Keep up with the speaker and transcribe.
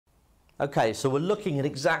Okay, so we're looking at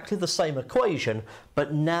exactly the same equation,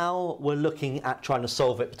 but now we're looking at trying to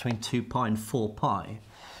solve it between 2 pi and 4 pi.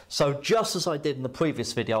 So just as I did in the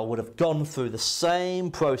previous video, I would have gone through the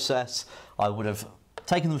same process. I would have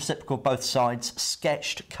taken the reciprocal of both sides,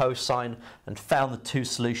 sketched cosine, and found the two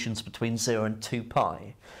solutions between 0 and 2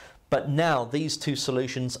 pi. But now these two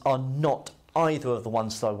solutions are not either of the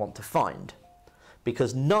ones that I want to find,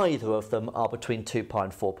 because neither of them are between 2 pi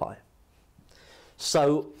and 4 pi.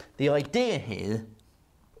 So the idea here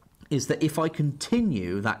is that if I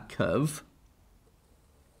continue that curve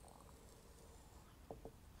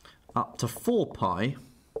up to 4 pi,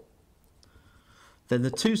 then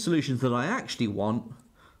the two solutions that I actually want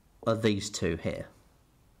are these two here.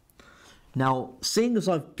 Now, seeing as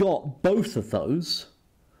I've got both of those,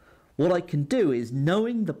 what I can do is,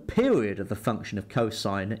 knowing the period of the function of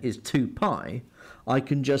cosine is 2 pi, I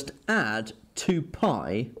can just add 2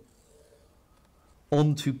 pi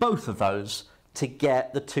onto both of those to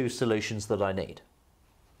get the two solutions that I need.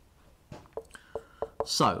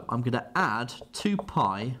 So I'm going to add 2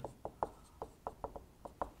 pi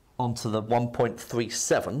onto the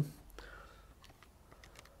 1.37.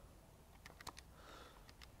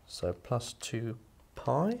 So plus 2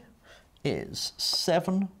 pi is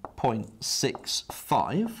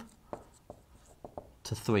 7.65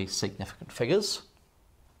 to 3 significant figures.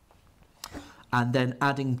 And then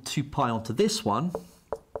adding 2 pi onto this one,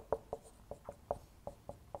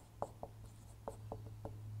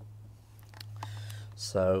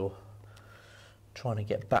 so trying to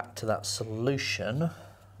get back to that solution,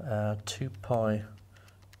 2 pi,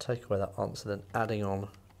 take away that answer, then adding on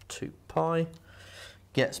 2 pi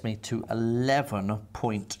gets me to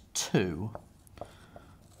 11.2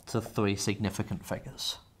 to 3 significant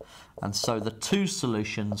figures. And so the two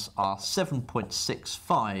solutions are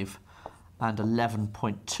 7.65 and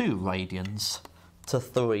 11.2 radians to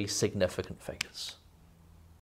 3 significant figures.